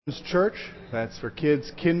Church. That's for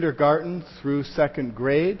kids kindergarten through second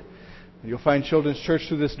grade. You'll find Children's Church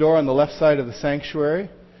through this door on the left side of the sanctuary,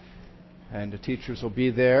 and the teachers will be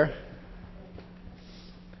there.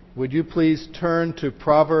 Would you please turn to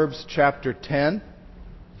Proverbs chapter 10?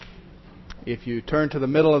 If you turn to the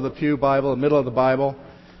middle of the pew Bible, the middle of the Bible,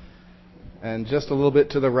 and just a little bit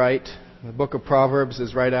to the right, the book of Proverbs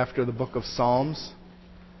is right after the book of Psalms.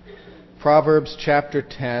 Proverbs chapter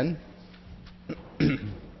 10.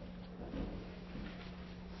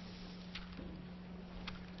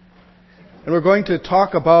 And we're going to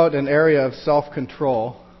talk about an area of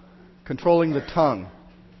self-control, controlling the tongue.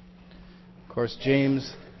 Of course,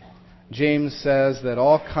 James says that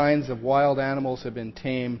all kinds of wild animals have been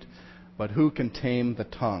tamed, but who can tame the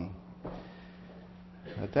tongue?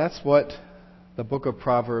 But that's what the book of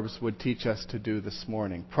Proverbs would teach us to do this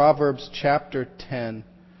morning. Proverbs chapter 10,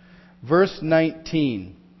 verse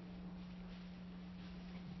 19.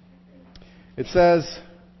 It says,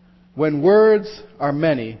 "When words are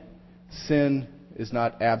many, sin is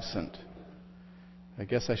not absent." I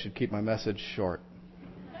guess I should keep my message short.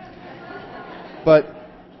 "But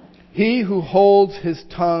he who holds his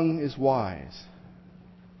tongue is wise.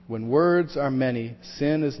 When words are many,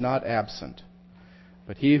 sin is not absent.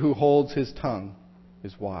 But he who holds his tongue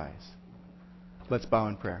is wise." Let's bow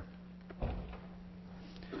in prayer.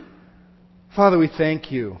 Father, we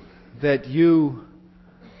thank you that you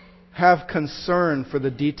have concern for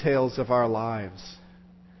the details of our lives.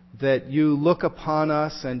 That you look upon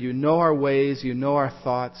us and you know our ways, you know our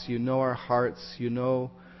thoughts, you know our hearts, you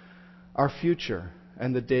know our future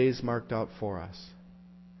and the days marked out for us.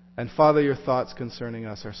 And Father, your thoughts concerning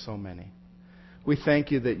us are so many. We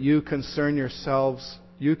thank you that you concern yourself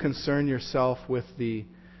with the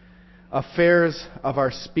affairs of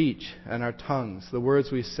our speech and our tongues, the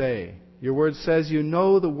words we say. Your word says you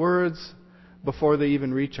know the words before they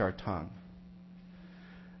even reach our tongue.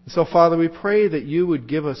 So, Father, we pray that you would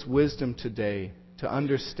give us wisdom today to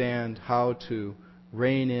understand how to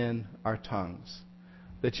rein in our tongues.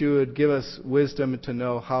 That you would give us wisdom to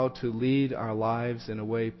know how to lead our lives in a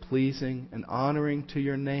way pleasing and honoring to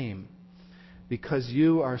your name. Because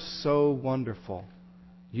you are so wonderful.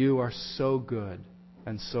 You are so good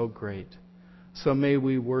and so great. So may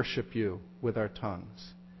we worship you with our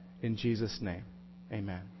tongues. In Jesus' name,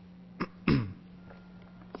 amen.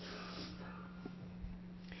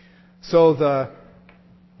 So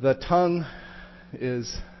the tongue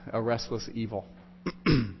is a restless evil.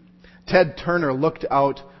 Ted Turner looked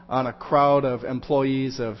out on a crowd of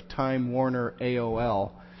employees of Time Warner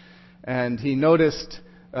AOL, and he noticed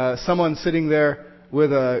someone sitting there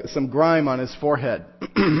with some grime on his forehead.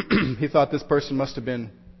 He thought this person must have been,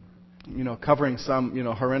 covering some,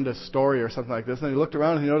 horrendous story or something like this. And he looked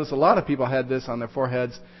around and he noticed a lot of people had this on their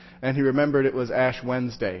foreheads, and he remembered it was Ash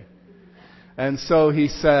Wednesday. And so he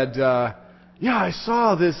said, "Yeah, I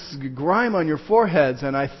saw this grime on your foreheads,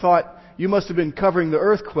 and I thought you must have been covering the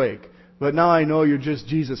earthquake, but now I know you're just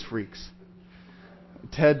Jesus freaks."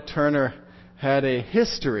 Ted Turner had a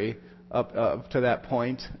history up to that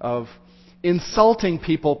point of insulting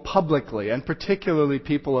people publicly, and particularly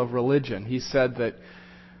people of religion. He said that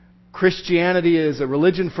Christianity is a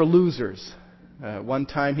religion for losers. One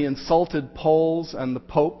time he insulted Poles and the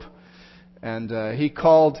Pope, and he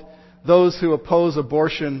called those who oppose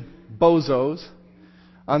abortion bozos.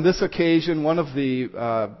 On this occasion, one of the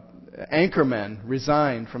anchormen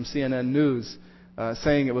resigned from CNN News,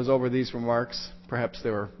 saying it was over these remarks. Perhaps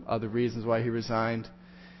there were other reasons why he resigned.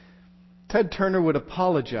 Ted Turner would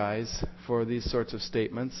apologize for these sorts of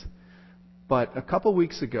statements, but a couple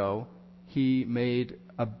weeks ago, he made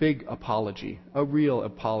a big apology, a real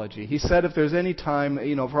apology. He said, if there's any time,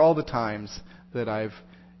 for all the times that I've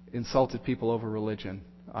insulted people over religion,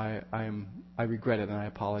 I regret it and I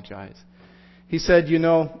apologize. He said,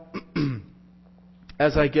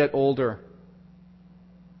 as I get older,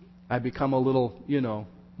 I become a little,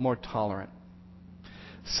 more tolerant.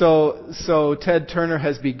 So Ted Turner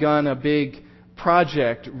has begun a big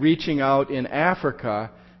project reaching out in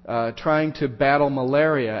Africa, trying to battle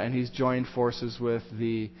malaria, and he's joined forces with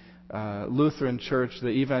the Lutheran Church, the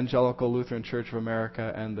Evangelical Lutheran Church of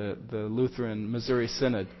America, and the Lutheran Missouri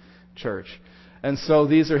Synod Church. And so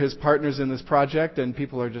these are his partners in this project, and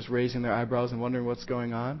people are just raising their eyebrows and wondering what's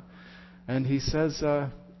going on. And he says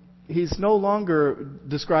he's no longer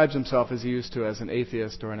describes himself as he used to as an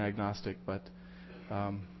atheist or an agnostic, but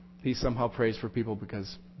he somehow prays for people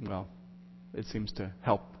because, it seems to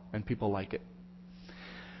help and people like it.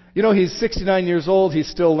 He's 69 years old, he's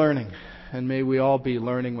still learning. And may we all be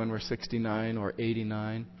learning when we're 69 or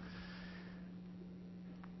 89.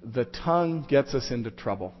 The tongue gets us into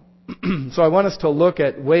trouble. So I want us to look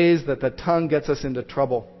at ways that the tongue gets us into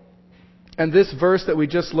trouble. And this verse that we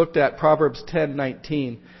just looked at, Proverbs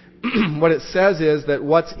 10:19, what it says is that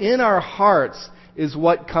what's in our hearts is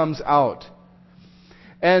what comes out.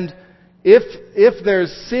 And if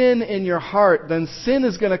there's sin in your heart, then sin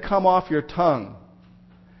is going to come off your tongue.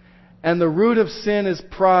 And the root of sin is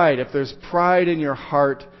pride. If there's pride in your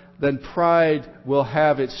heart, then pride will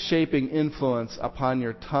have its shaping influence upon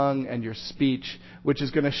your tongue and your speech, which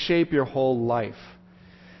is going to shape your whole life.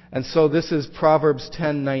 And so this is Proverbs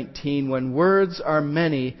 10:19. When words are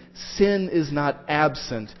many, sin is not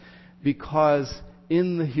absent, because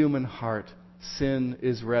in the human heart, sin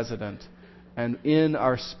is resident. And in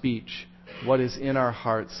our speech, what is in our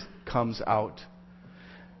hearts comes out.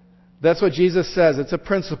 That's what Jesus says. It's a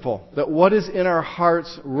principle that what is in our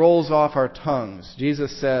hearts rolls off our tongues.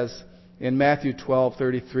 Jesus says in Matthew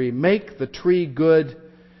 12:33, "Make the tree good,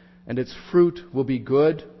 and its fruit will be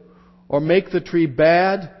good, or make the tree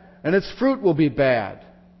bad, and its fruit will be bad.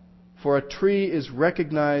 For a tree is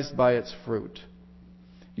recognized by its fruit.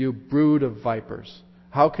 You brood of vipers,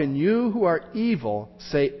 how can you who are evil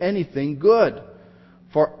say anything good?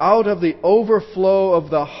 For out of the overflow of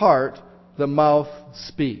the heart, the mouth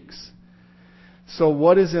speaks." So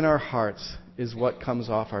what is in our hearts is what comes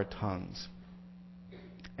off our tongues.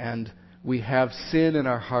 And we have sin in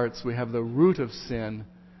our hearts. We have the root of sin,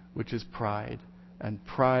 which is pride. And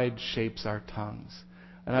pride shapes our tongues.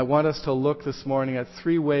 And I want us to look this morning at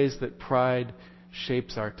 3 ways that pride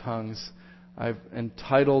shapes our tongues. I've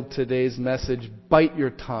entitled today's message, "Bite Your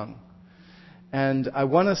Tongue." And I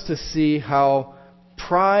want us to see how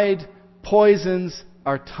pride poisons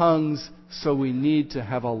our tongues, so we need to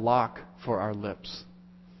have a lock for our lips.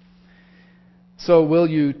 So will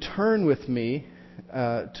you turn with me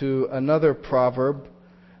to another proverb,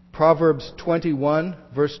 Proverbs 21,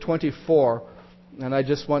 verse 24. And I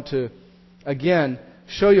just want to, again,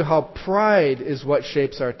 show you how pride is what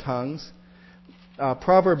shapes our tongues.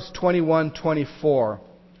 Proverbs 21:24.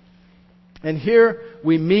 And here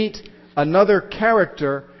we meet another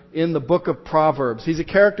character in the book of Proverbs. He's a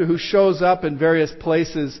character who shows up in various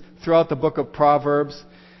places throughout the book of Proverbs.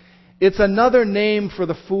 It's another name for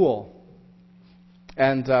the fool.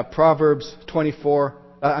 And Proverbs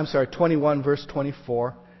 21 verse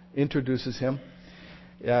 24 introduces him.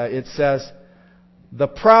 It says, "The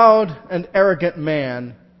proud and arrogant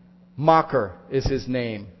man, mocker is his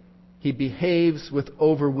name. He behaves with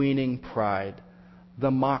overweening pride." The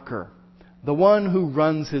mocker. The one who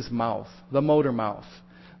runs his mouth. The motor mouth.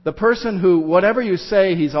 The person who, whatever you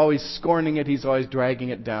say, he's always scorning it, he's always dragging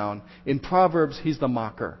it down. In Proverbs, he's the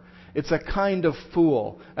mocker. It's a kind of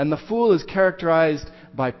fool. And the fool is characterized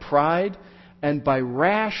by pride and by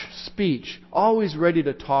rash speech, always ready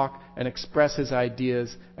to talk and express his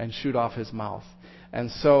ideas and shoot off his mouth. And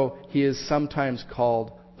so he is sometimes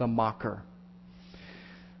called the mocker.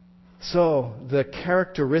 So the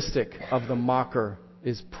characteristic of the mocker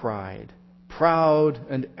is pride. Proud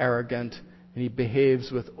and arrogant, and he behaves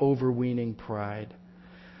with overweening pride.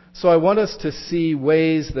 So I want us to see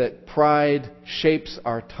ways that pride shapes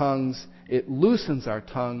our tongues. It loosens our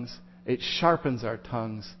tongues. It sharpens our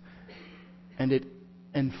tongues. And it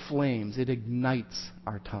inflames. It ignites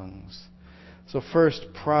our tongues. So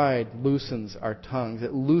first, pride loosens our tongues.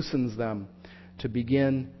 It loosens them to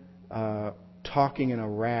begin talking in a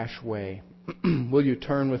rash way. Will you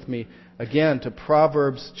turn with me again to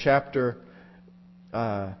Proverbs chapter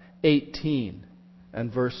 18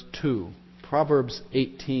 and verse 2. Proverbs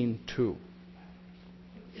 18:2.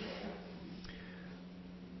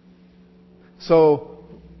 So,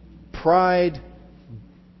 pride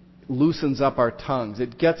loosens up our tongues.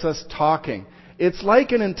 It gets us talking. It's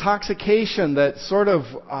like an intoxication that sort of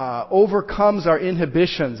overcomes our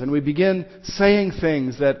inhibitions, and we begin saying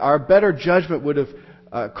things that our better judgment would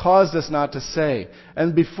have caused us not to say.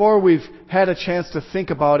 And before we've had a chance to think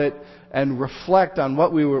about it and reflect on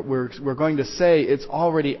what we're going to say, it's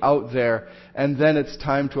already out there, and then it's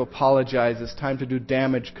time to apologize. It's time to do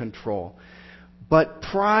damage control. But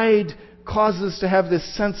pride causes us to have this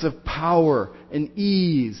sense of power and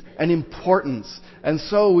ease and importance. And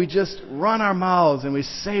so we just run our mouths and we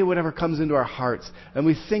say whatever comes into our hearts. And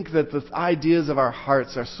we think that the ideas of our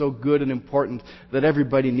hearts are so good and important that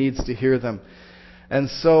everybody needs to hear them. And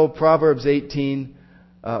so Proverbs 18,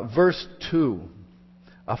 verse 2.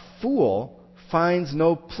 "A fool finds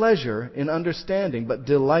no pleasure in understanding, but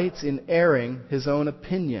delights in airing his own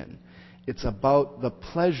opinion." It's about the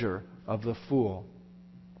pleasure of the fool.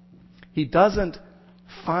 He doesn't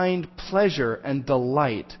find pleasure and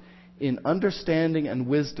delight in understanding and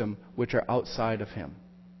wisdom which are outside of him.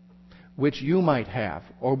 which you might have,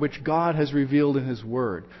 or which God has revealed in His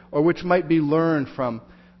Word, or which might be learned from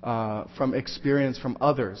experience from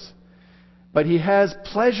others. But he has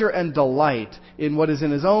pleasure and delight in what is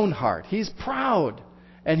in his own heart. He's proud,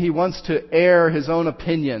 and he wants to air his own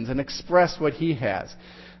opinions and express what he has.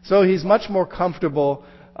 So he's much more comfortable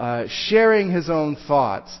sharing his own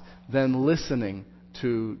thoughts than listening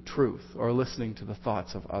to truth or listening to the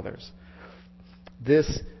thoughts of others.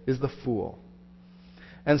 This is the fool.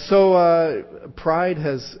 And so pride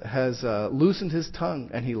has loosened his tongue,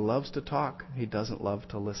 and he loves to talk. He doesn't love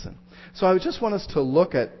to listen. So I just want us to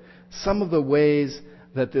look at some of the ways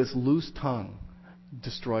that this loose tongue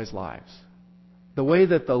destroys lives. The way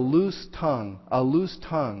that a loose tongue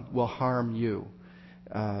will harm you.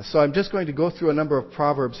 So I'm just going to go through a number of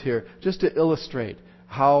proverbs here just to illustrate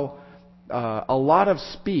how a lot of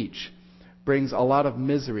speech brings a lot of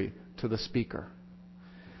misery to the speaker.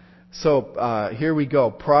 So here we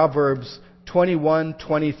go. Proverbs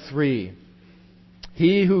 21:23.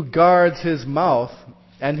 He who guards his mouth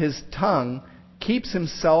and his tongue keeps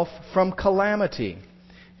himself from calamity.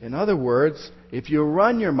 In other words, if you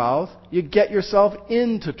run your mouth, you get yourself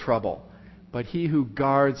into trouble. But he who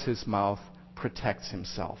guards his mouth protects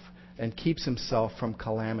himself and keeps himself from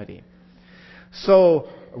calamity. So,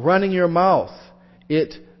 running your mouth,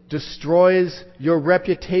 it destroys your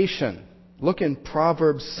reputation. Look in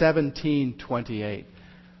Proverbs 17:28.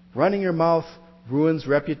 Running your mouth ruins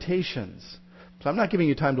reputations. So I'm not giving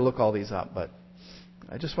you time to look all these up, but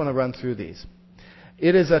I just want to run through these.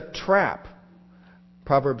 It is a trap.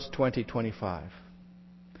 Proverbs 20:25.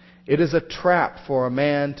 It is a trap for a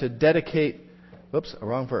man to dedicate... Oops, a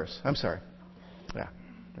wrong verse. I'm sorry.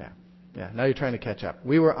 Yeah. Now you're trying to catch up.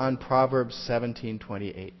 We were on Proverbs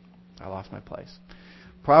 17:28. I lost my place.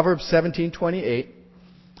 Proverbs 17:28.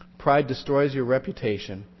 Pride destroys your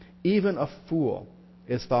reputation. Even a fool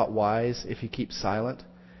is thought wise if he keeps silent,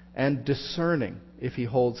 and discerning if he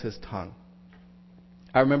holds his tongue.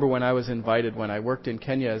 I remember when I was invited, when I worked in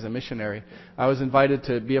Kenya as a missionary, I was invited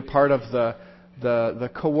to be a part of the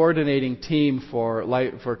coordinating team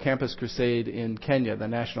for Campus Crusade in Kenya, the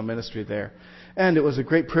national ministry there. And it was a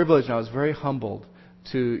great privilege, and I was very humbled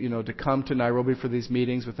to come to Nairobi for these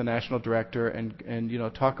meetings with the national director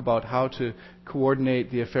and talk about how to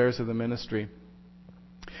coordinate the affairs of the ministry.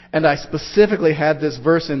 And I specifically had this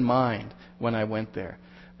verse in mind when I went there,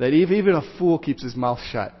 that even a fool keeps his mouth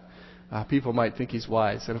shut. People might think he's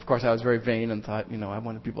wise. And of course I was very vain and thought, I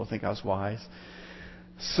wanted people to think I was wise.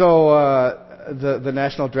 So the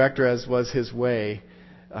national director, as was his way,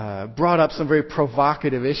 brought up some very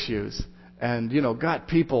provocative issues and, got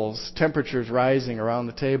people's temperatures rising around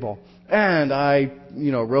the table. And I,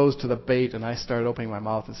 rose to the bait, and I started opening my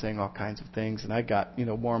mouth and saying all kinds of things. And I got,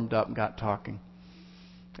 warmed up and got talking.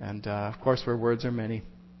 And, of course, where words are many,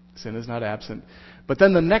 sin is not absent. But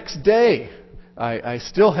then the next day, I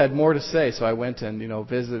still had more to say, so I went and,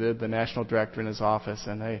 visited the national director in his office,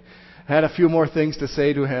 and I had a few more things to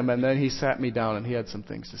say to him, and then he sat me down and he had some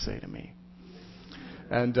things to say to me.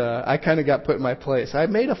 And I kind of got put in my place. I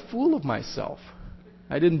made a fool of myself.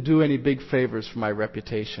 I didn't do any big favors for my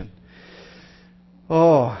reputation.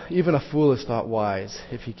 Oh, even a fool is thought wise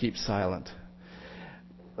if he keeps silent.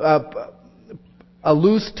 A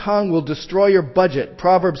loose tongue will destroy your budget.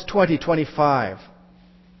 Proverbs 20:25.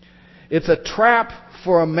 It's a trap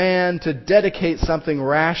for a man to dedicate something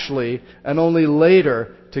rashly and only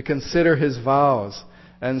later to consider his vows.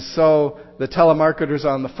 And so the telemarketer's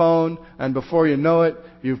on the phone, and before you know it,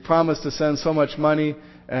 you've promised to send so much money,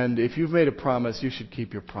 and if you've made a promise, you should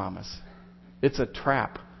keep your promise. It's a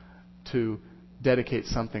trap to dedicate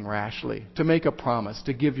something rashly, to make a promise,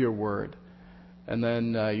 to give your word. And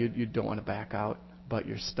then you don't want to back out, but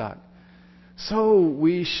you're stuck. So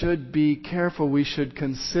we should be careful. We should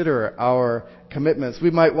consider our commitments.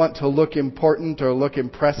 We might want to look important or look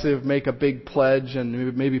impressive, make a big pledge,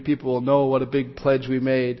 and maybe people will know what a big pledge we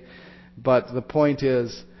made. But the point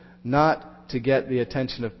is not to get the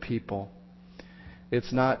attention of people.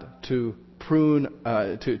 It's not to preen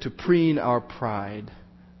our pride,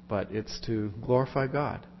 but it's to glorify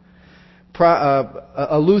God.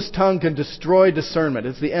 A loose tongue can destroy discernment.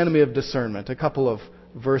 It's the enemy of discernment. A couple of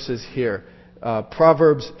verses here.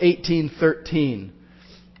 Proverbs 18:13.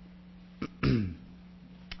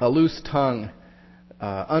 A loose tongue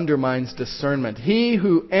undermines discernment. He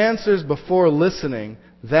who answers before listening,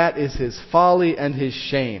 that is his folly and his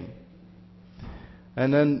shame.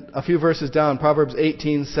 And then a few verses down, Proverbs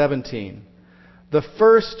 18:17. The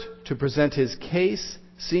first to present his case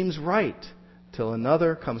seems right till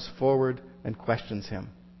another comes forward and questions him.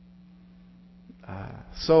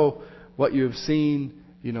 So what you've seen,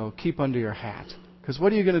 keep under your hat. Because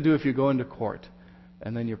what are you going to do if you go into court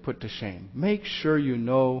and then you're put to shame? Make sure you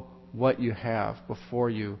know what you have before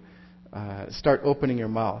you start opening your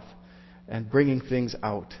mouth and bringing things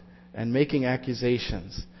out and making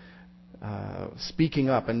accusations, speaking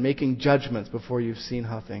up and making judgments before you've seen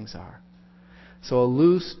how things are. So a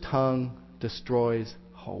loose tongue destroys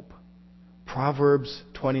hope. Proverbs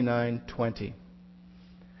 29:20.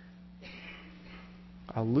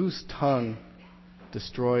 A loose tongue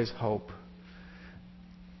destroys hope.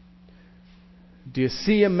 Do you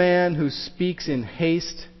see a man who speaks in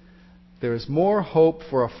haste? There is more hope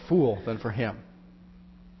for a fool than for him.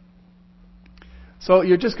 So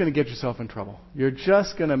you're just going to get yourself in trouble. You're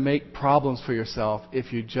just going to make problems for yourself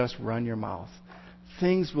if you just run your mouth.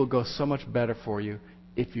 Things will go so much better for you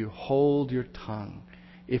if you hold your tongue,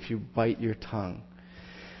 if you bite your tongue.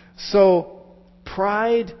 So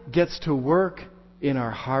pride gets to work in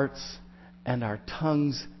our hearts and our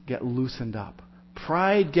tongues get loosened up.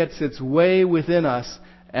 Pride gets its way within us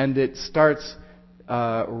and it starts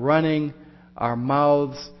running our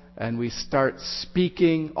mouths, and we start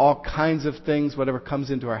speaking all kinds of things, whatever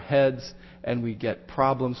comes into our heads, and we get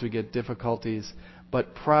problems, we get difficulties.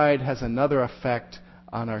 But pride has another effect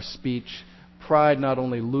on our speech. Pride not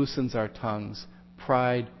only loosens our tongues,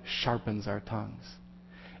 pride sharpens our tongues.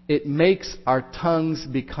 It makes our tongues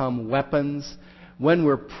become weapons. When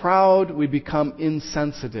we're proud, we become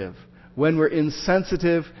insensitive. When we're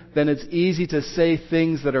insensitive, then it's easy to say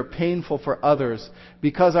things that are painful for others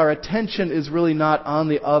because our attention is really not on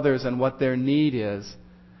the others and what their need is,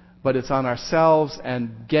 but it's on ourselves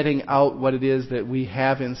and getting out what it is that we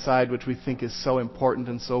have inside, which we think is so important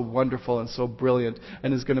and so wonderful and so brilliant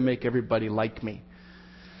and is going to make everybody like me.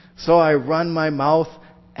 So I run my mouth,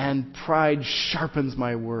 and pride sharpens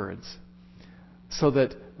my words so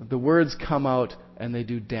that the words come out and they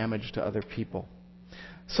do damage to other people.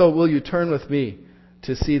 So will you turn with me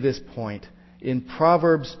to see this point in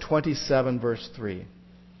Proverbs 27 verse 3.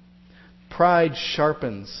 Pride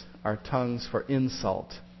sharpens our tongues for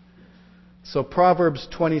insult. So Proverbs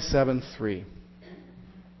 27:3.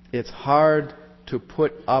 It's hard to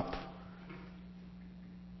put up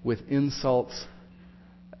with insults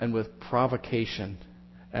and with provocation.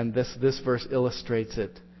 And this verse illustrates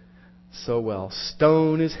it so well.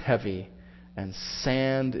 Stone is heavy and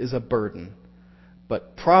sand is a burden,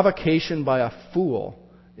 but provocation by a fool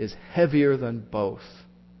is heavier than both.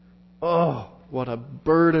 Oh, what a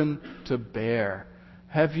burden to bear.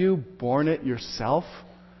 Have you borne it yourself?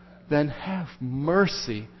 Then have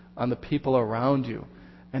mercy on the people around you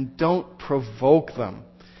and don't provoke them,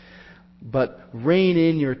 but rein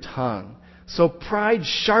in your tongue. So pride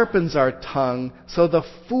sharpens our tongue, so the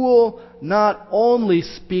fool not only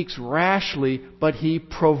speaks rashly, but he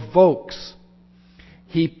provokes.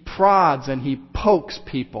 He prods and he pokes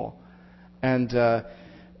people and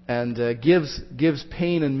gives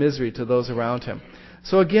pain and misery to those around him.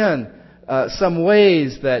 So again, some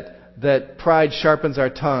ways that pride sharpens our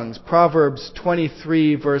tongues. Proverbs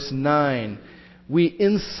 23 verse 9. We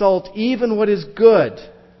insult even what is good.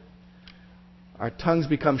 Our tongues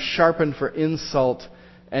become sharpened for insult,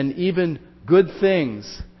 and even good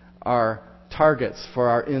things are targets for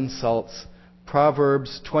our insults.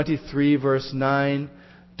 Proverbs 23 verse 9.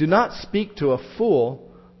 Do not speak to a fool,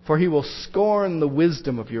 for he will scorn the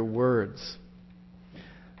wisdom of your words.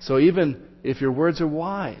 So even if your words are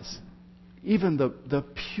wise, even the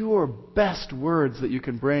pure best words that you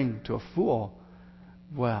can bring to a fool,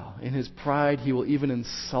 well, in his pride, he will even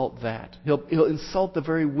insult that. He'll insult the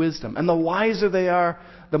very wisdom. And the wiser they are,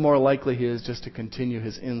 the more likely he is just to continue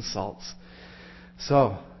his insults.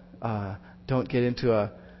 So, don't get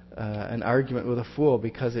into an argument with a fool,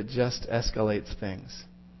 because it just escalates things.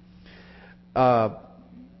 The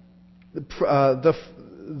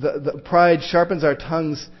pride sharpens our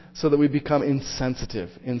tongues so that we become insensitive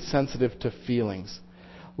to feelings.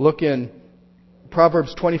 Look in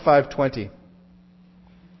Proverbs 25:20.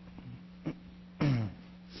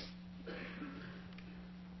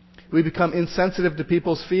 We become insensitive to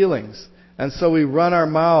people's feelings, and so we run our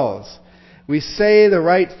mouths. We say the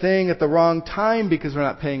right thing at the wrong time because we're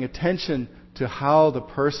not paying attention to how the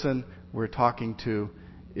person we're talking to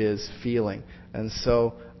is feeling. And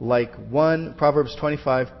so, Proverbs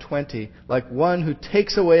 25:20, like one who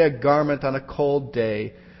takes away a garment on a cold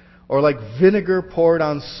day, or like vinegar poured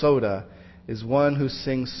on soda, is one who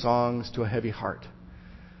sings songs to a heavy heart.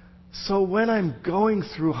 So when I'm going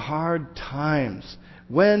through hard times,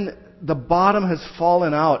 when the bottom has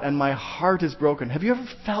fallen out and my heart is broken, have you ever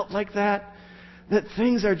felt like that? That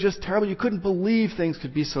things are just terrible. You couldn't believe things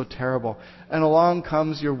could be so terrible. And along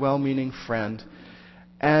comes your well-meaning friend,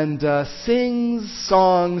 and sings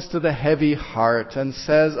songs to the heavy heart and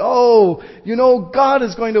says, "Oh, God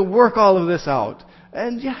is going to work all of this out."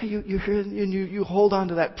 And yeah, you hear and you hold on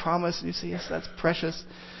to that promise and you say, "Yes, that's precious."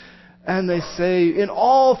 And they say, "In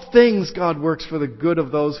all things God works for the good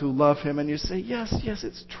of those who love Him." And you say, "Yes,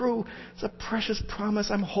 it's true. It's a precious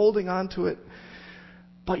promise. I'm holding on to it."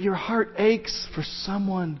 But your heart aches for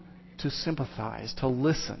someone to sympathize, to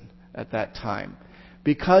listen at that time.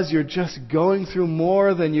 Because you're just going through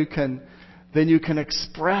more than you can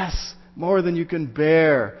express, more than you can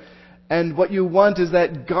bear. And what you want is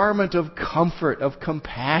that garment of comfort, of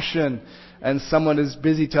compassion. And someone is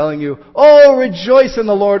busy telling you, "Oh, rejoice in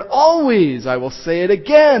the Lord always." I will say it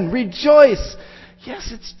again, rejoice.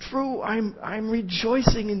 Yes, it's true. I'm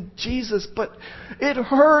rejoicing in Jesus, but it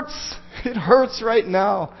hurts. It hurts right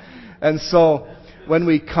now. And so when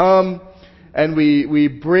we come and we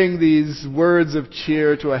bring these words of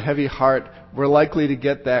cheer to a heavy heart, we're likely to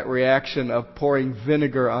get that reaction of pouring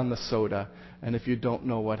vinegar on the soda. And if you don't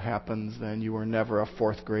know what happens, then you were never a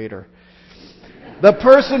fourth grader. The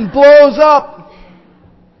person blows up.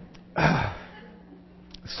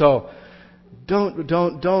 So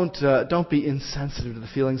don't be insensitive to the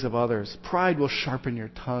feelings of others. Pride will sharpen your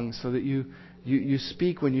tongue so that you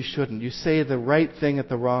speak when you shouldn't. You say the right thing at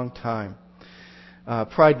the wrong time.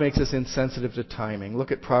 Pride makes us insensitive to timing.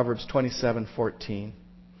 Look at Proverbs 27:14.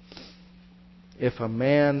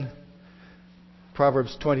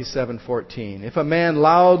 Proverbs 27:14. If a man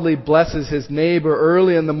loudly blesses his neighbor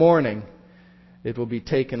early in the morning, it will be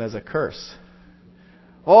taken as a curse.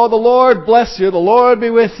 "Oh, the Lord bless you. The Lord be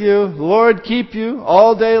with you. The Lord keep you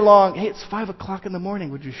all day long." Hey, it's 5 o'clock in the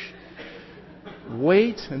morning. Would you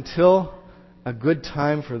wait until a good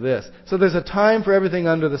time for this? So there's a time for everything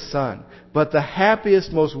under the sun. But the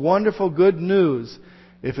happiest, most wonderful good news,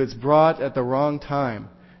 if it's brought at the wrong time,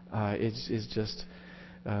 it's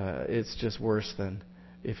just worse than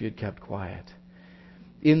if you'd kept quiet.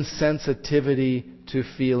 Insensitivity to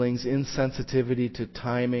feelings, insensitivity to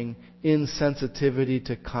timing, insensitivity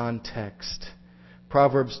to context.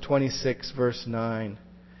 Proverbs 26 verse 9.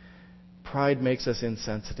 Pride makes us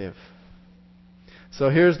insensitive. So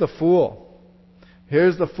here's the fool.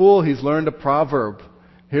 Here's the fool. He's learned a proverb.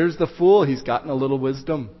 Here's the fool. He's gotten a little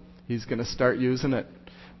wisdom. He's going to start using it.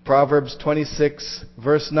 Proverbs 26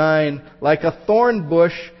 verse 9. Like a thorn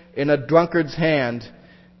bush in a drunkard's hand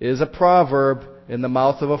is a proverb in the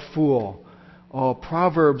mouth of a fool. Oh,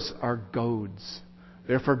 proverbs are goads.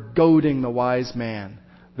 They're for goading the wise man.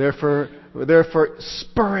 They're for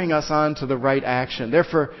spurring us on to the right action. They're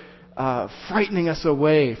for frightening us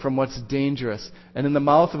away from what's dangerous. And in the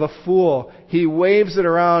mouth of a fool, he waves it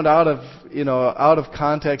around out of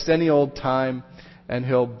context any old time, and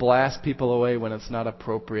he'll blast people away when it's not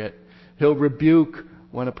appropriate. He'll rebuke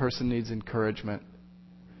when a person needs encouragement.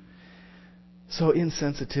 So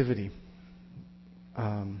insensitivity.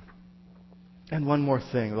 And one more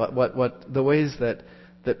thing, what the ways that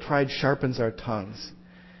pride sharpens our tongues.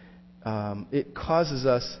 It causes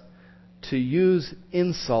us to use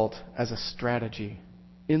insult as a strategy.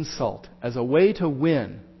 Insult as a way to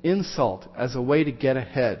win. Insult as a way to get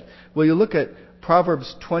ahead. Well, you look at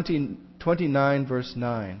Proverbs 29 verse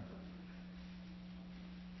 9.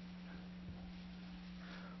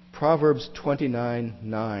 Proverbs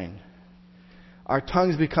 29:9. Our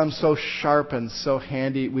tongues become so sharp and so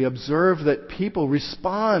handy. We observe that people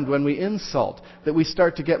respond when we insult, that we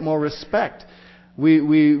start to get more respect.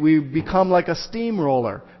 We become like a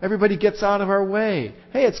steamroller. Everybody gets out of our way.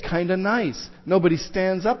 Hey, it's kind of nice. Nobody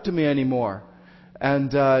stands up to me anymore.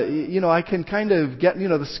 And, I can kind of get,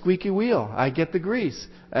 the squeaky wheel. I get the grease.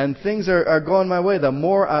 And things are going my way. The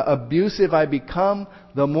more abusive I become,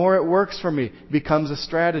 the more it works for me. It becomes a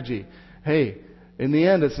strategy. Hey, in the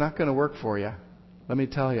end, it's not going to work for you. Let me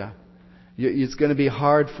tell you. It's going to be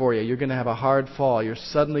hard for you. You're going to have a hard fall. You're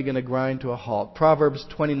suddenly going to grind to a halt. Proverbs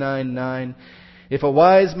 29:9. If a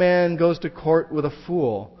wise man goes to court with a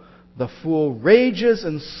fool, the fool rages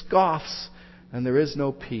and scoffs, and there is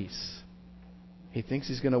no peace. He thinks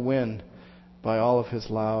he's going to win by all of his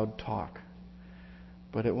loud talk.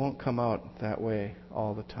 But it won't come out that way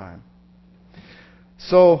all the time.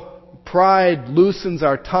 So, pride loosens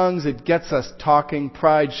our tongues. It gets us talking.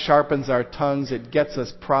 Pride sharpens our tongues. It gets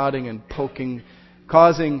us prodding and poking,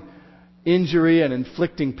 causing injury and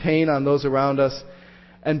inflicting pain on those around us.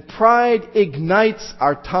 And pride ignites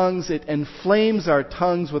our tongues. It inflames our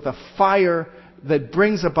tongues with a fire that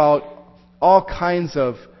brings about all kinds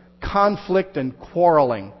of conflict and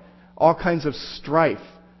quarreling, all kinds of strife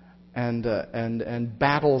and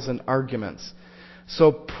battles and arguments.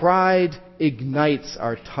 So pride ignites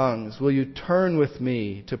our tongues. Will you turn with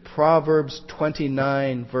me to Proverbs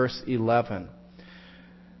 29, verse 11?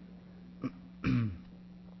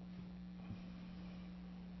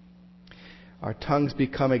 Our tongues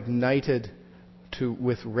become ignited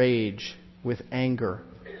with rage, with anger,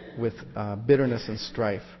 with bitterness and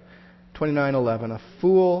strife. 29:11. A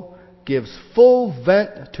fool gives full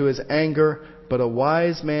vent to his anger, but a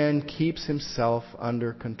wise man keeps himself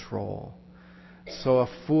under control. So a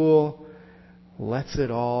fool lets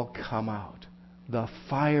it all come out. The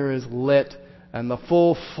fire is lit, and the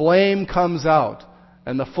full flame comes out,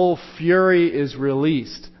 and the full fury is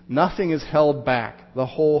released. Nothing is held back. The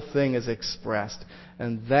whole thing is expressed.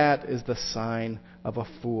 And that is the sign of a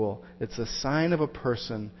fool. It's a sign of a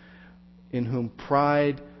person in whom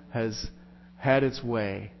pride has had its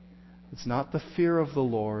way. It's not the fear of the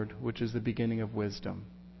Lord, which is the beginning of wisdom.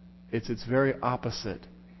 It's its very opposite.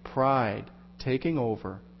 Pride taking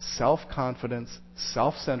over. Self-confidence,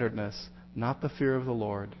 self-centeredness, not the fear of the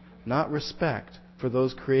Lord. Not respect for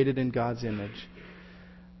those created in God's image,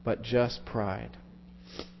 but just pride.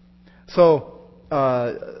 So,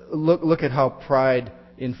 look at how pride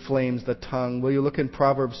inflames the tongue. Will you look in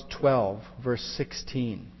Proverbs 12, verse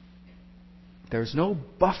 16? There's no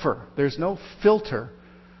buffer. There's no filter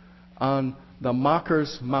on the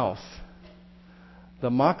mocker's mouth. The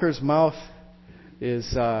mocker's mouth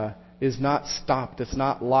is not stopped. It's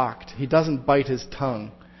not locked. He doesn't bite his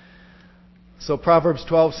tongue. So Proverbs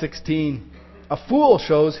 12:16, a fool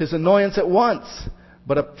shows his annoyance at once,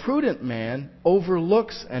 but a prudent man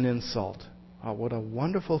overlooks an insult. Oh, what a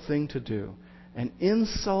wonderful thing to do. An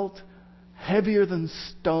insult heavier than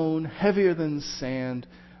stone, heavier than sand,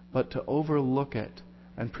 but to overlook it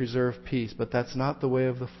and preserve peace. But that's not the way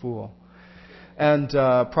of the fool. And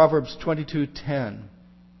Proverbs 22:10.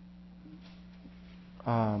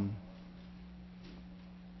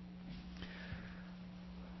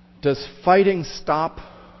 Does fighting stop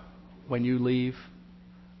when you leave?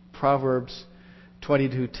 Proverbs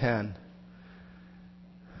 22:10.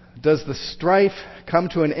 Does the strife come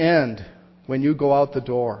to an end when you go out the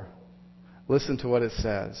door? Listen to what it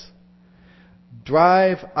says.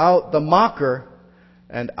 Drive out the mocker,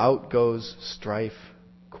 and out goes strife.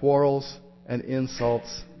 Quarrels and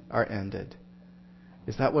insults are ended.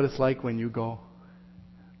 Is that what it's like when you go?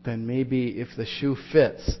 Then maybe if the shoe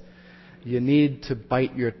fits, you need to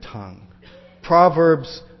bite your tongue.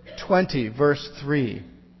 Proverbs 20, verse 3.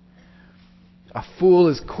 A fool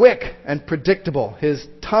is quick and predictable. His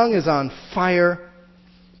tongue is on fire.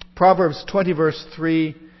 Proverbs 20, verse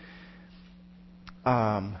 3.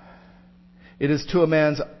 It is to a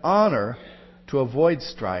man's honor to avoid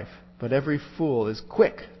strife, but every fool is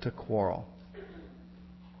quick to quarrel.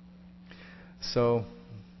 So,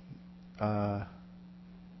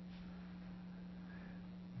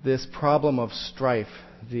 this problem of strife,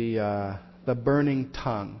 the burning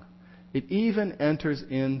tongue, it even enters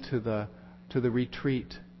into the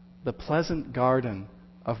retreat, the pleasant garden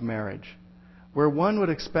of marriage, where one would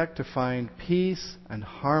expect to find peace and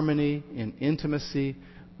harmony in intimacy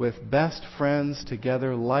with best friends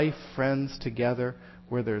together, life friends together,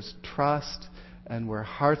 where there's trust and where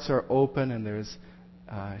hearts are open and there's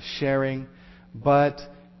sharing. But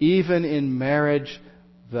even in marriage,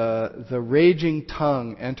 the raging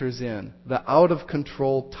tongue enters in. The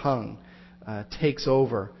out-of-control tongue takes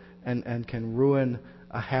over and can ruin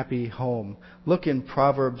a happy home. Look in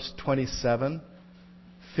Proverbs 27,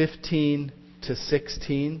 15 to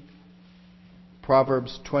 16.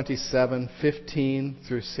 Proverbs 27, 15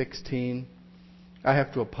 through 16. I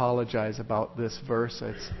have to apologize about this verse.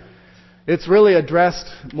 It's really addressed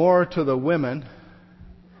more to the women.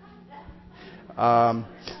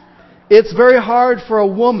 It's very hard for a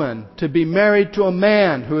woman to be married to a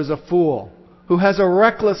man who is a fool, who has a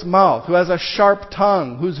reckless mouth, who has a sharp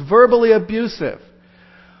tongue, who's verbally abusive,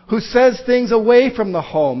 who says things away from the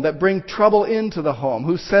home that bring trouble into the home,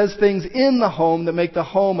 who says things in the home that make the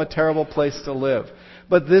home a terrible place to live.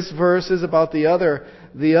 But this verse is about the other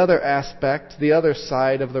aspect, the other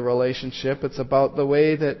side of the relationship. It's about the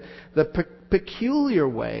way that, the peculiar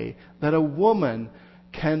way that a woman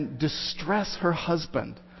can distress her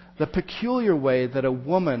husband. The peculiar way that a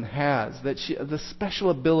woman has, the special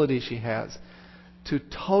ability she has to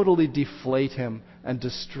totally deflate him and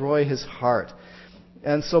destroy his heart.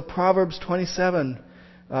 And so Proverbs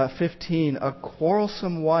 27:15, a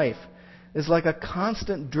quarrelsome wife is like a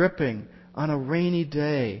constant dripping on a rainy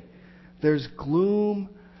day. There's gloom,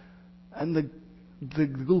 and the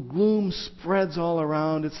gloom spreads all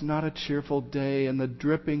around. It's not a cheerful day, and the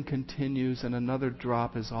dripping continues, and another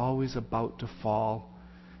drop is always about to fall.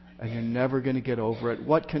 and you're never going to get over it.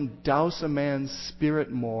 What can douse a man's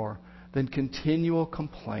spirit more than continual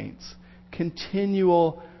complaints,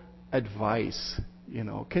 continual advice,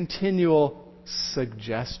 continual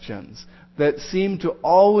suggestions that seem to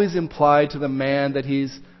always imply to the man that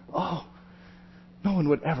no one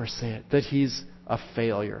would ever say it, that he's a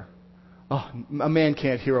failure. Oh, a man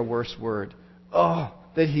can't hear a worse word. Oh,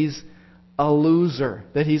 that he's a loser,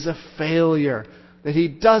 that he's a failure, that he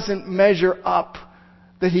doesn't measure up,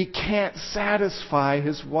 that he can't satisfy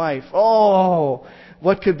his wife. Oh,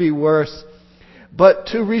 what could be worse? But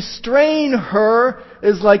to restrain her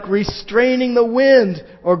is like restraining the wind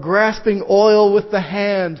or grasping oil with the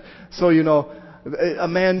hand. So, a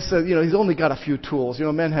man says, he's only got a few tools.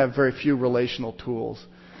 Men have very few relational tools.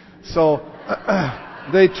 So,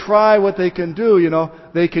 they try what they can do,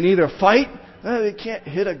 They can either fight. They can't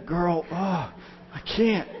hit a girl. Oh, I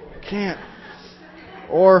can't.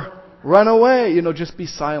 Or run away. Just be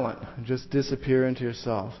silent. Just disappear into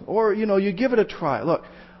yourself. Or, you give it a try. Look,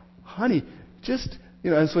 honey, just,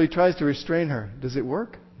 and so he tries to restrain her. Does it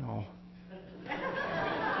work? No.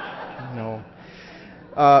 No.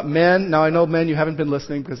 Men, now I know men, you haven't been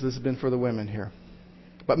listening because this has been for the women here.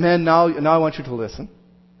 But men, now I want you to listen.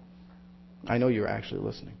 I know you're actually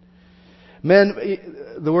listening. Men,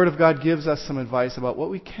 the Word of God gives us some advice about what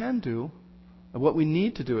we can do, and what we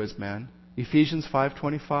need to do as men. Ephesians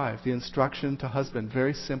 5:25, the instruction to husband,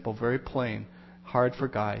 very simple, very plain, hard for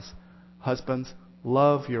guys. Husbands,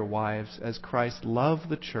 love your wives as Christ loved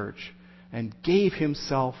the church and gave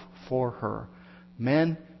himself for her.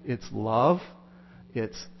 Men, it's love,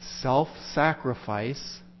 it's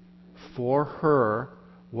self-sacrifice for her.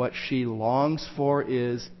 What she longs for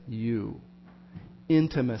is you.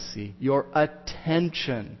 Intimacy, your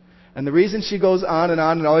attention. And the reason she goes on and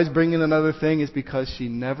always bringing another thing is because she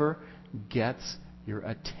never gets your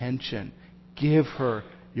attention. Give her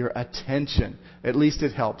your attention. At least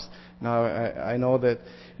it helps. Now, I know that,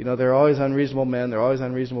 there are always unreasonable men, there are always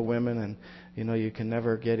unreasonable women, and, you can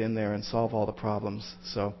never get in there and solve all the problems.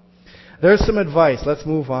 So, there's some advice. Let's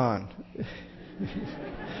move on.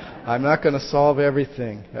 I'm not going to solve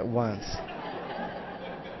everything at once.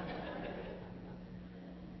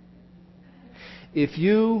 If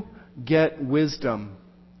you get wisdom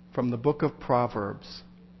from the book of Proverbs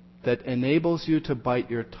that enables you to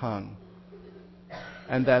bite your tongue,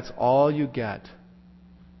 and that's all you get,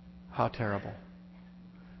 how terrible.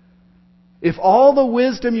 If all the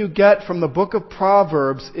wisdom you get from the book of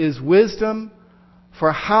Proverbs is wisdom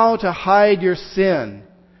for how to hide your sin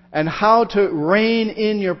and how to rein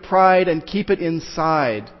in your pride and keep it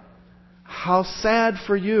inside, how sad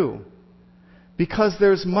for you. Because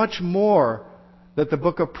there's much more that the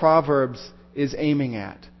book of Proverbs is aiming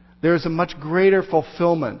at. There's a much greater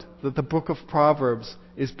fulfillment that the book of Proverbs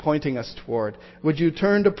is pointing us toward. Would you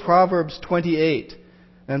turn to Proverbs 28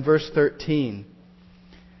 and verse 13?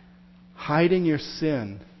 Hiding your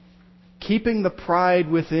sin, keeping the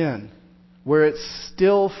pride within, where it's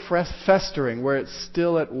still festering, where it's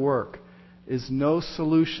still at work, is no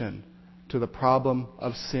solution to the problem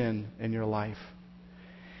of sin in your life.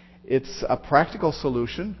 It's a practical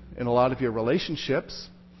solution in a lot of your relationships.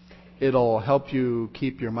 It'll help you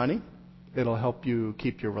keep your money. It'll help you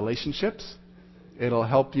keep your relationships. It'll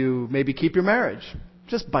help you maybe keep your marriage.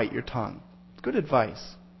 Just bite your tongue. It's good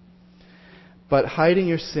advice. But hiding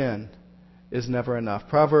your sin is never enough.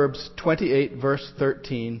 Proverbs 28 verse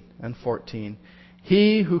 13 and 14.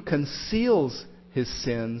 He who conceals his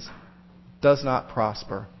sins does not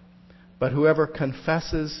prosper, but whoever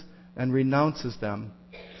confesses and renounces them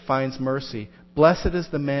finds mercy. Blessed is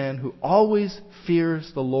the man who always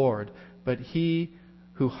fears the Lord, but he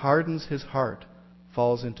who hardens his heart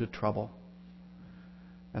falls into trouble.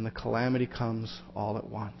 And the calamity comes all at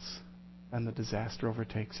once, and the disaster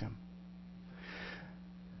overtakes him.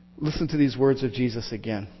 Listen to these words of Jesus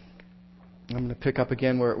again. I'm going to pick up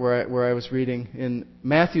again where I was reading in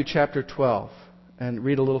Matthew chapter 12 and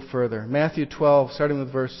read a little further. Matthew 12, starting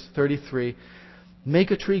with verse 33.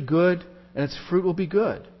 Make a tree good, and its fruit will be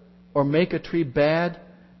good. Or make a tree bad,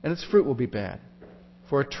 and its fruit will be bad.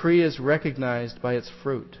 For a tree is recognized by its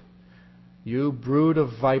fruit. You brood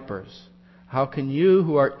of vipers, how can you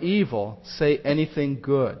who are evil say anything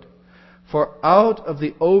good? For out of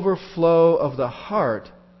the overflow of the heart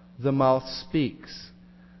the mouth speaks.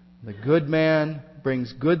 The good man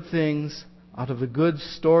brings good things out of the good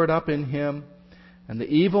stored up in him, and the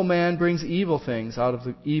evil man brings evil things out of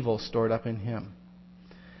the evil stored up in him.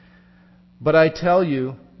 But I tell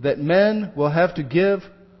you that men will have to give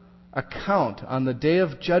account on the day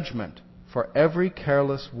of judgment for every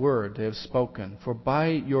careless word they have spoken. For by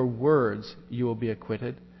your words you will be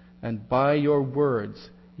acquitted, and by your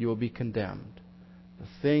words you will be condemned. The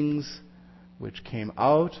things which came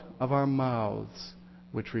out of our mouths,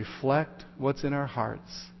 which reflect what's in our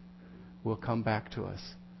hearts, will come back to us.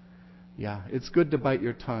 Yeah, it's good to bite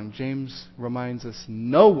your tongue. James reminds us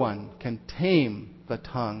no one can tame the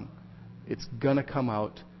tongue. It's going to come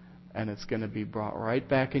out, and it's going to be brought right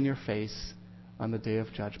back in your face on the day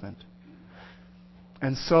of judgment.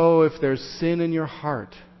 And so if there's sin in your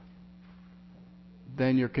heart,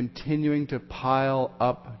 then you're continuing to pile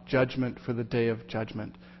up judgment for the day of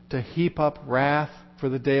judgment, to heap up wrath for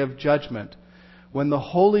the day of judgment, when the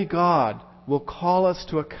holy God will call us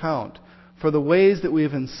to account for the ways that we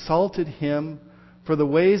have insulted Him, for the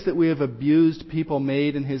ways that we have abused people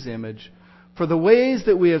made in His image, for the ways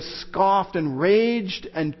that we have scoffed and raged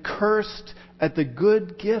and cursed at the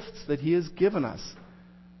good gifts that He has given us.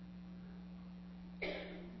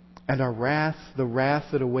 And our wrath, the wrath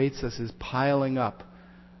that awaits us, is piling up.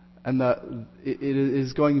 And it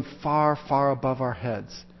is going far, far above our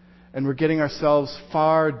heads. And we're getting ourselves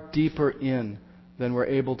far deeper in than we're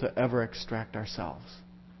able to ever extract ourselves.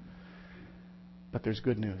 But there's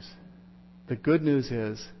good news. The good news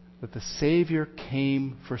is that the Savior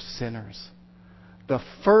came for sinners. The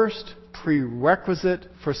first prerequisite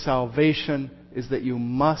for salvation is that you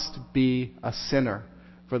must be a sinner.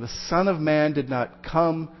 For the Son of Man did not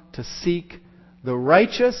come to seek the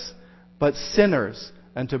righteous, but sinners,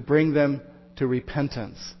 and to bring them to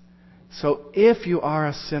repentance. So if you are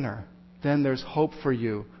a sinner, then there's hope for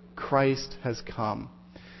you. Christ has come.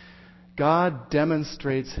 God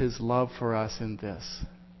demonstrates His love for us in this,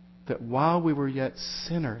 that while we were yet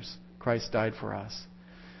sinners, Christ died for us.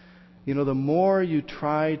 You know, the more you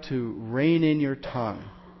try to rein in your tongue,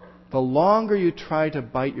 the longer you try to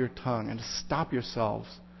bite your tongue and to stop yourself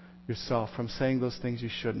from saying those things you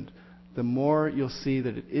shouldn't, the more you'll see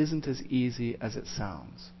that it isn't as easy as it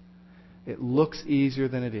sounds. It looks easier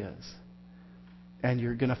than it is. And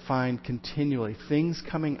you're going to find continually things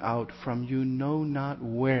coming out from you know not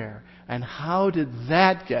where. And how did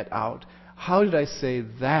that get out? How did I say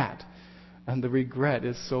that? And the regret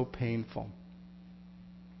is so painful.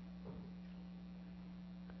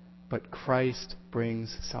 But Christ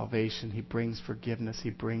brings salvation. He brings forgiveness.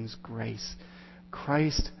 He brings grace.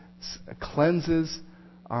 Christ cleanses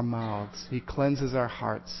our mouths. He cleanses our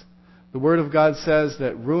hearts. The Word of God says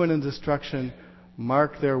that ruin and destruction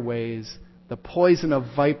mark their ways. The poison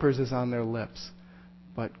of vipers is on their lips.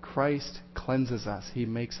 But Christ cleanses us. He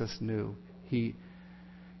makes us new. He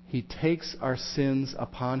takes our sins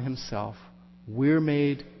upon Himself. We're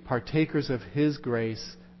made partakers of His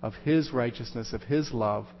grace, of His righteousness, of His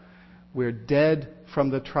love. We're dead from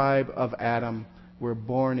the tribe of Adam. We're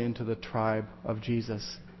born into the tribe of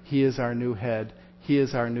Jesus. He is our new head. He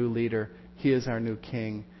is our new leader. He is our new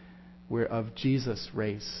king. We're of Jesus'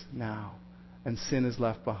 race now. And sin is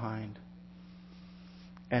left behind.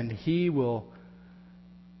 And He will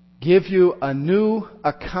give you a new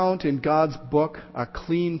account in God's book, a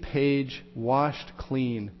clean page, washed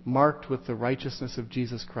clean, marked with the righteousness of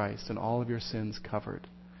Jesus Christ and all of your sins covered.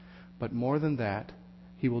 But more than that,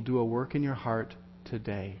 He will do a work in your heart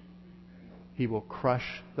today. He will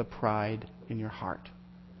crush the pride in your heart.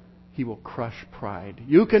 He will crush pride.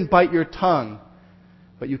 You can bite your tongue,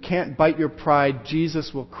 but you can't bite your pride.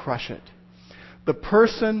 Jesus will crush it. The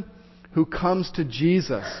person who comes to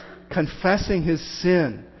Jesus confessing his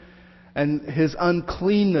sin and his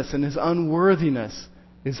uncleanness and his unworthiness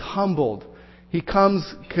is humbled. He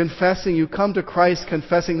comes confessing, you come to Christ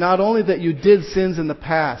confessing not only that you did sins in the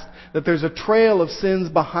past, that there's a trail of sins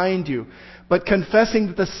behind you, but confessing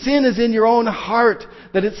that the sin is in your own heart,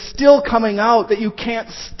 that it's still coming out, that you can't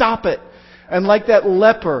stop it. And like that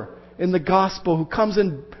leper in the gospel who comes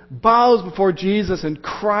and bows before Jesus and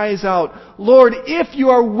cries out, "Lord, if you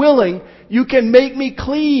are willing, you can make me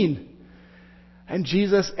clean." And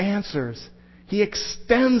Jesus answers. He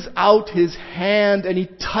extends out His hand and He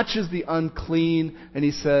touches the unclean and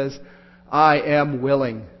He says, "I am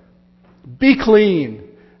willing. Be clean."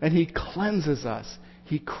 And He cleanses us.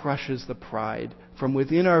 He crushes the pride from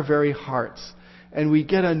within our very hearts. And we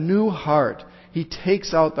get a new heart. He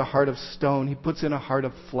takes out the heart of stone. He puts in a heart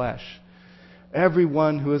of flesh.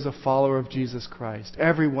 Everyone who is a follower of Jesus Christ,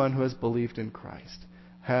 everyone who has believed in Christ,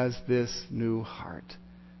 has this new heart,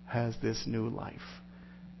 has this new life.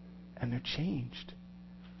 And they're changed.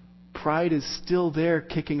 Pride is still there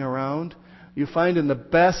kicking around. You find in the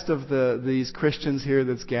best of these Christians here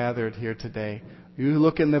that's gathered here today, you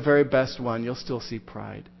look in the very best one, you'll still see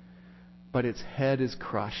pride. But its head is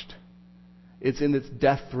crushed. It's in its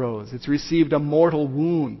death throes. It's received a mortal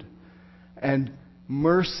wound. And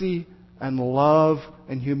mercy and love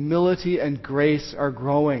and humility and grace are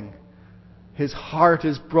growing. His heart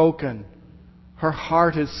is broken. Her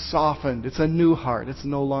heart is softened. It's a new heart. It's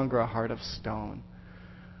no longer a heart of stone.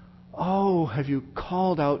 Oh, have you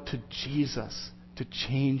called out to Jesus to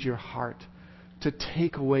change your heart, to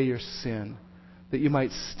take away your sin, that you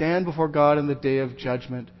might stand before God in the day of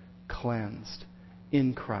judgment cleansed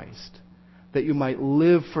in Christ, that you might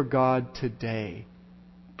live for God today,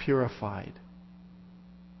 purified.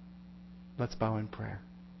 Let's bow in prayer.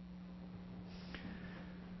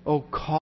 Oh, call